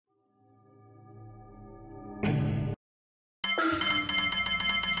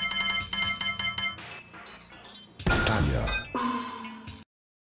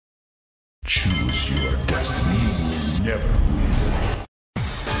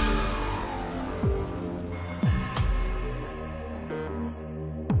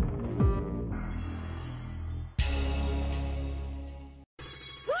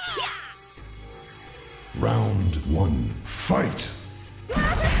fight!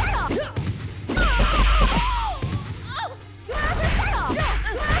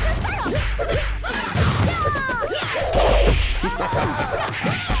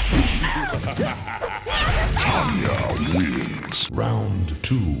 Tanya wins. Round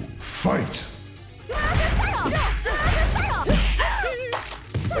 2, fight!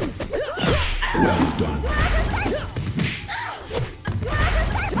 Well done.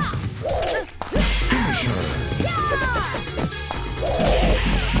 Finish her.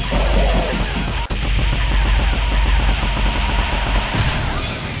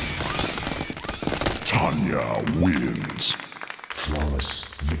 Tanya wins. Flawless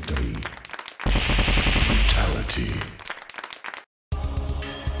victory. Brutality.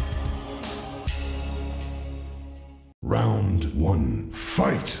 Round 1,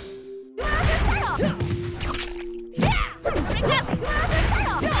 fight!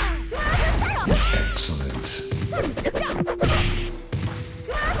 Excellent.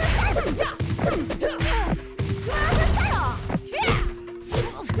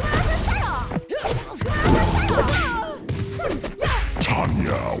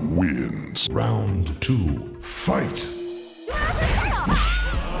 Tanya wins. Round 2, fight!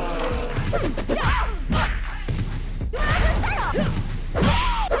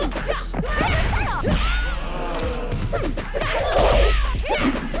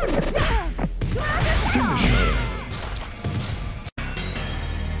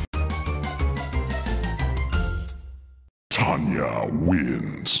 Tanya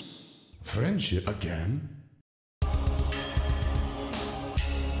wins. Friendship again?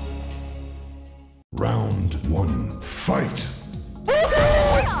 Round 1, fight! Well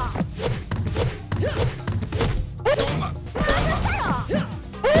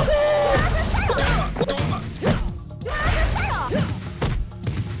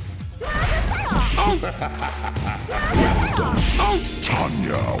done.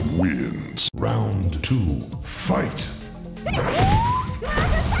 Tanya wins. Round 2, fight!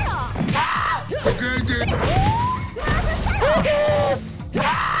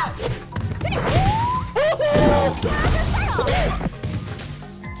 Well done.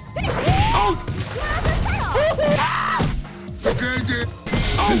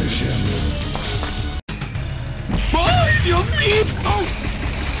 Finish him.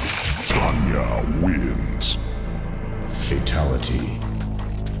 Tanya wins. Fatality.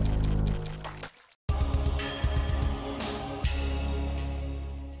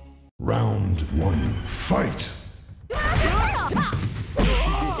 Round 1, fight!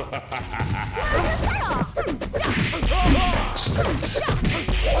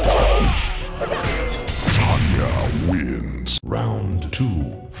 Tanya wins. Round 2,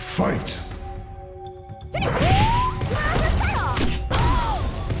 fight!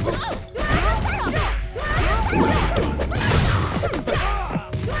 Well done.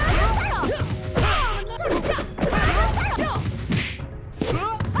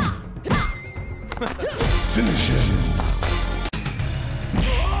 Finish him.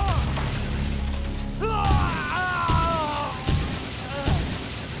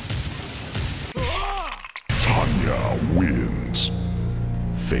 Tanya wins.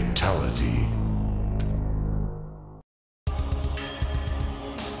 Fatality.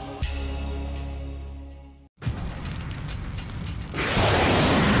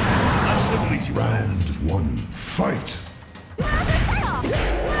 Round 1, fight!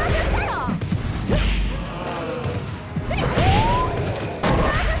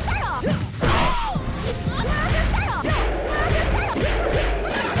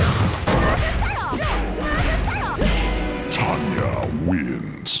 Tanya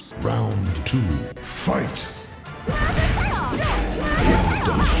wins. Round 2, fight! Well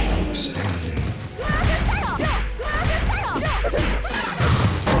done. Outstanding.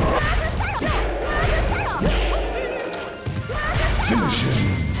 Finish him.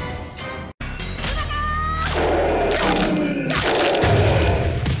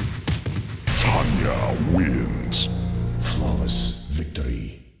 Tanya wins. Flawless victory.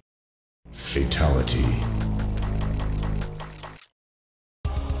 Fatality.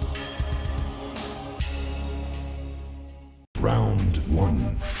 Round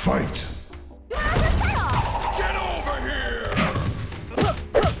 1, fight! Get over here!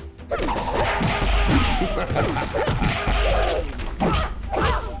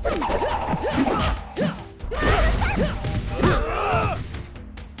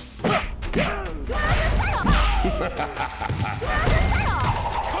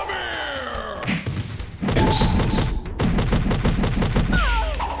 Come here! Excellent.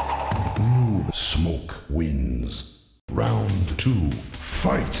 Blue smoke wins. Round 2,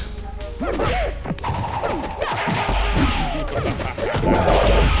 fight!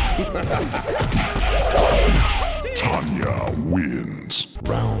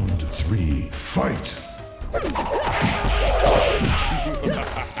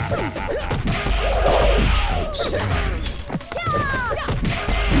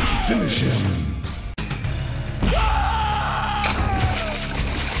 Finish him.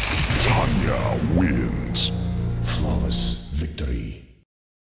 Tanya wins. Flawless victory.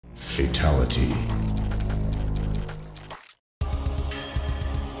 Fatality.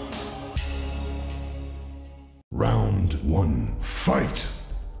 Round 1, fight!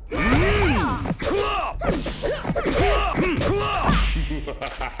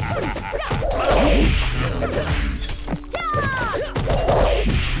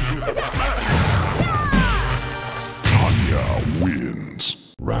 Tanya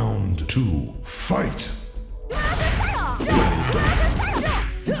wins. Round 2, fight!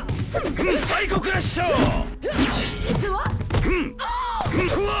 Psycho Crash!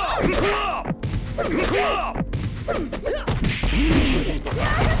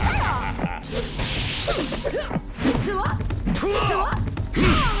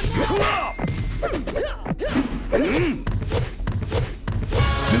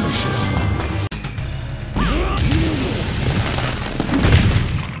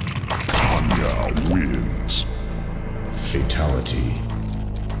 Tanya wins. Fatality.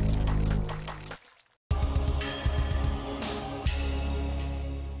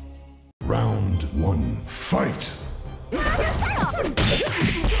 Round 1, fight!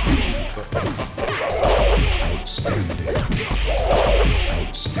 Outstanding.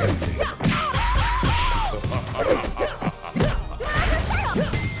 Outstanding.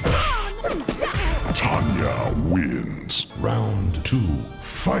 Tanya wins. Round 2,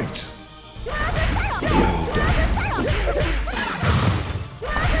 fight! Well done.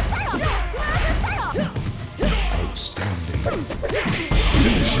 Outstanding.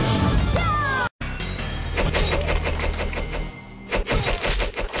 Finish him.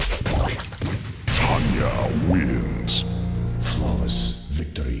 Tanya wins. Flawless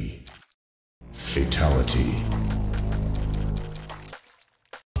victory. Fatality.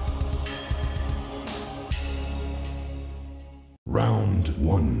 Round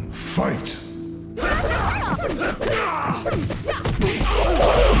 1, fight!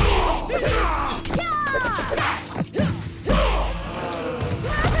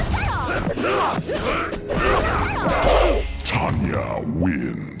 Tanya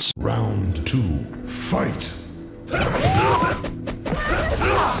wins. Round 2, fight!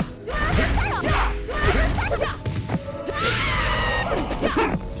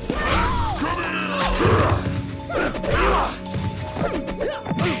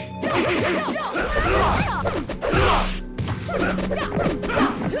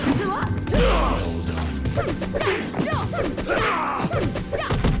 Well done.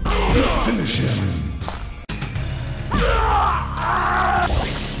 Finish him.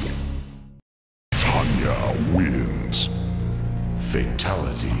 Tanya wins.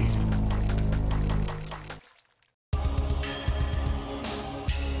 Fatality.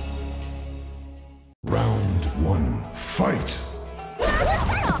 Round 1, fight!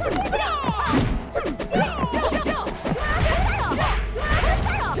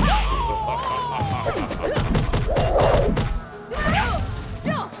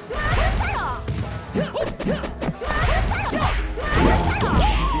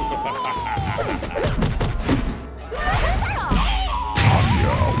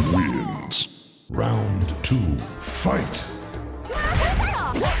 Tanya wins. Round 2, fight!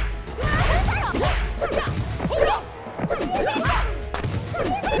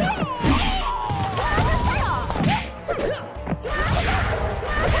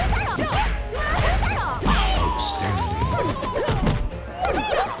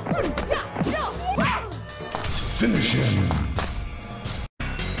 Finish him.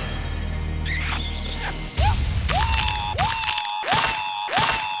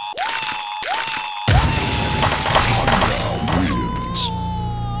 Tanya wins.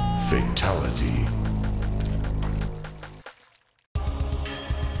 Fatality.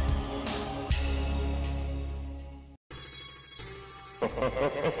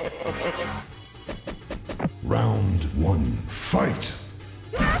 Round 1, fight!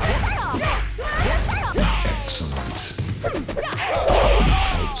 Excellent.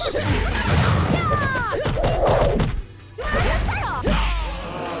 Outstanding.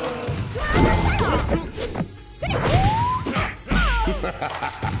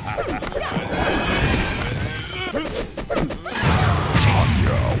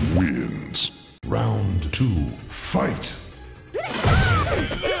 Tanya wins. Round 2, fight!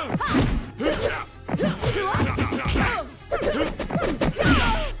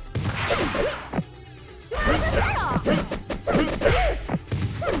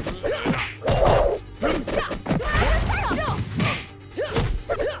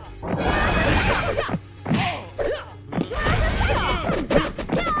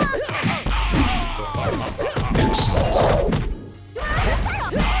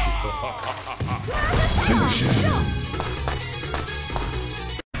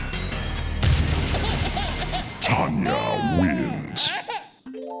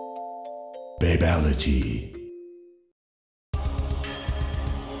 Babality.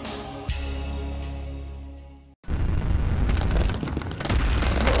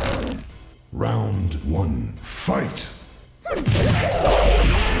 Round 1, fight!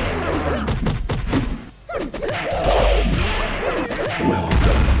 Well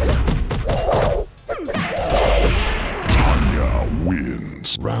done. Tanya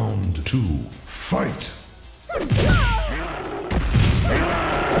wins. Round 2, fight!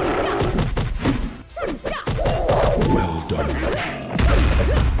 Well done.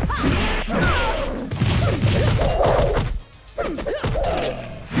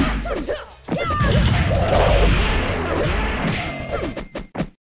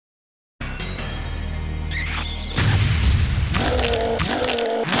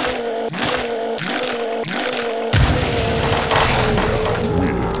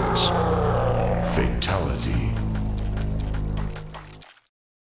 Fatality.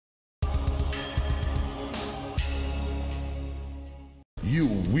 You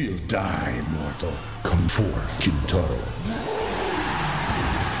will die, mortal. Come forth, Kintaro.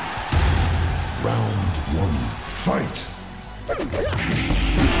 Round 1, fight!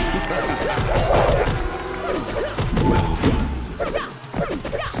 Well done.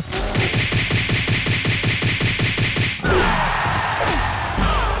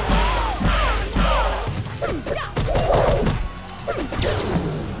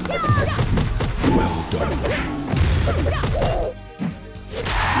 Well done.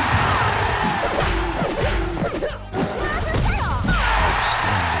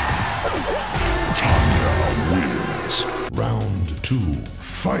 Tanya wins. Round 2,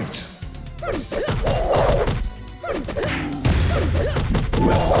 fight!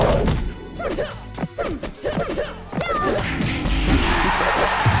 Well done.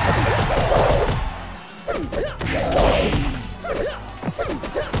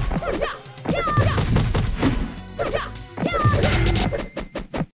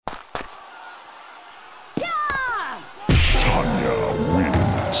 Tanya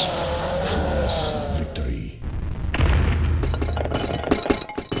wins. Flawless victory.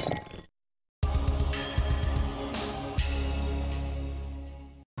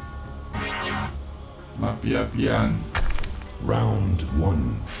 Mapiapian. Round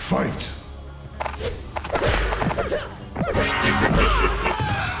 1, fight!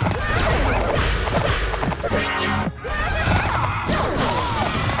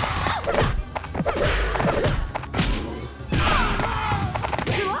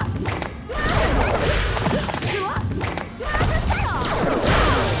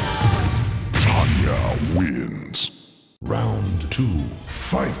 Tanya wins. Round 2,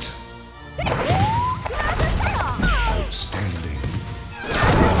 fight! Outstanding.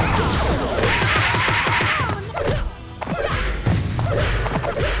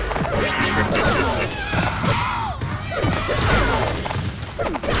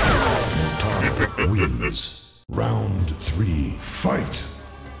 Tanya wins. Round 3, fight!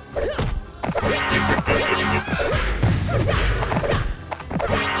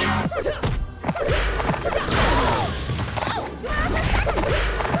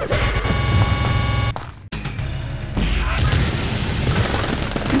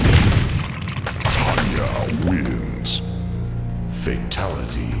 Tanya wins.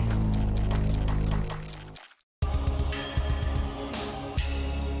 Fatality.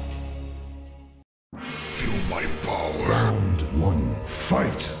 Feel my power. Round 1,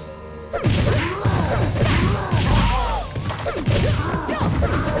 fight!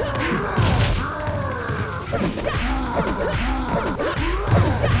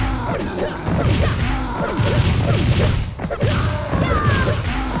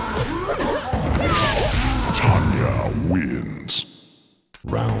 Tanya wins.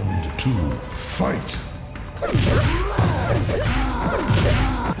 Round 2, fight!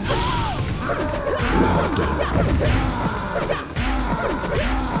 Well done.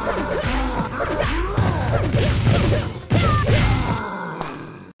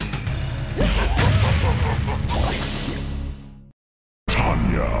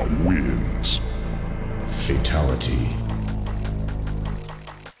 Tanya wins. Fatality.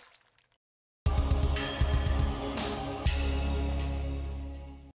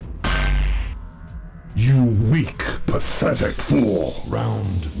 You weak, pathetic fool.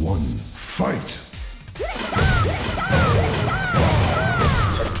 Round 1, fight!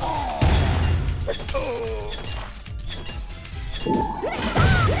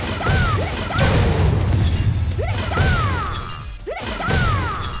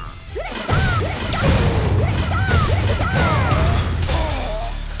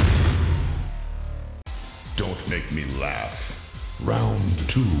 Don't make me laugh. Round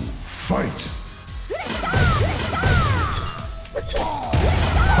 2, fight!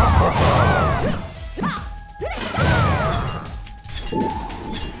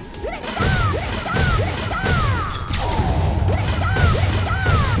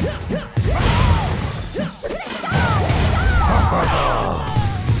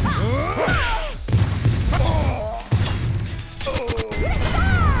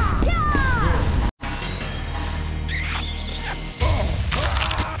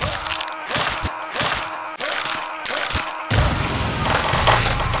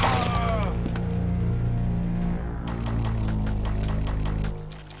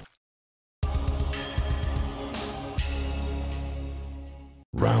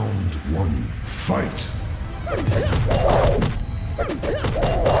 Round 1, fight!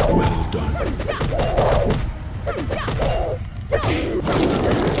 Well done.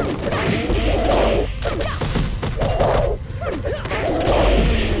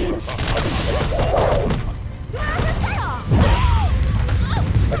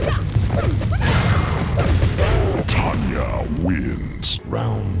 Tanya wins.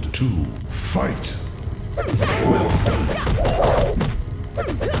 Round 2, fight! Well done.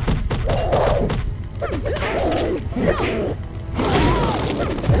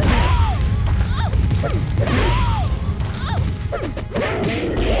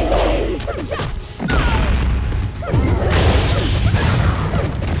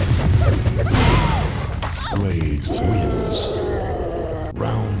 Blades wins.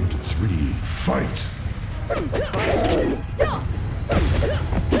 Round 3, fight!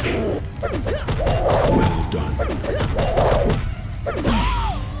 Well done.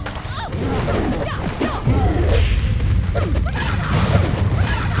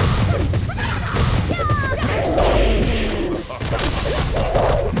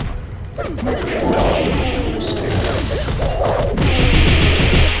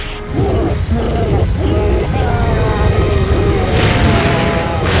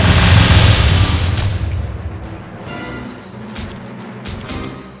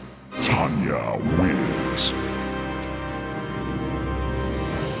 Tanya wins.